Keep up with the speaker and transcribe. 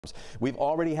We've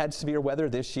already had severe weather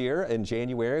this year. In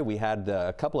January, we had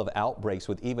a couple of outbreaks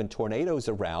with even tornadoes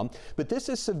around. But this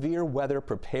is Severe Weather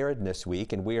Preparedness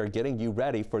Week, and we are getting you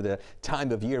ready for the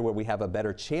time of year where we have a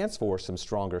better chance for some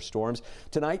stronger storms.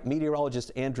 Tonight,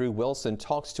 meteorologist Andrew Wilson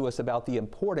talks to us about the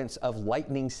importance of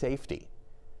lightning safety.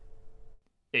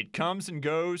 It comes and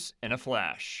goes in a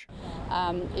flash.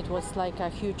 It was like a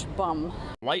huge bomb.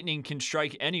 Lightning can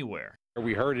strike anywhere.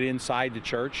 We heard it inside the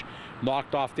church,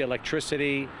 knocked off the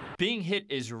electricity. Being hit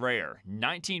is rare.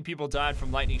 19 people died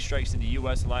from lightning strikes in the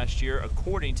U.S. last year,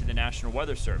 according to the National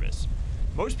Weather Service.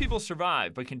 Most people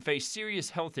survive but can face serious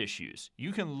health issues.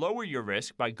 You can lower your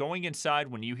risk by going inside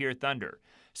when you hear thunder,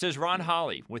 says Ron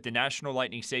Holly with the National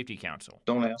Lightning Safety Council.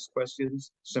 Don't ask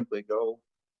questions, simply go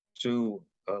to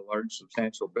a large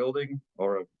substantial building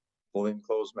or a fully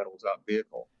enclosed metal top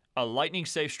vehicle. A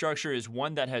lightning-safe structure is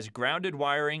one that has grounded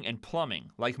wiring and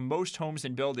plumbing, like most homes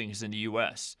and buildings in the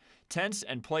U.S. Tents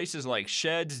and places like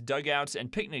sheds, dugouts,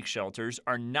 and picnic shelters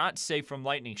are not safe from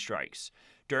lightning strikes.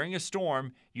 During a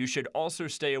storm, you should also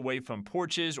stay away from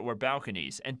porches or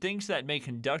balconies and things that may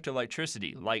conduct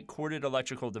electricity, like corded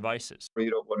electrical devices.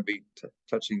 You don't want to be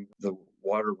touching the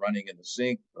water running in the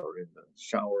sink or in the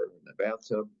shower or in the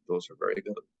bathtub. Those are very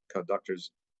good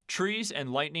conductors. Trees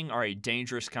and lightning are a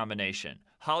dangerous combination.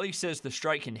 Holly says the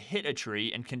strike can hit a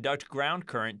tree and conduct ground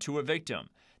current to a victim.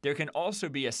 There can also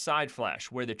be a side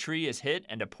flash where the tree is hit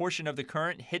and a portion of the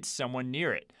current hits someone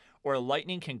near it, or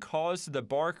lightning can cause the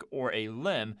bark or a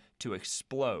limb to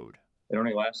explode. It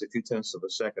only lasts a few tenths of a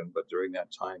second, but during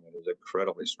that time it is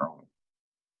incredibly strong.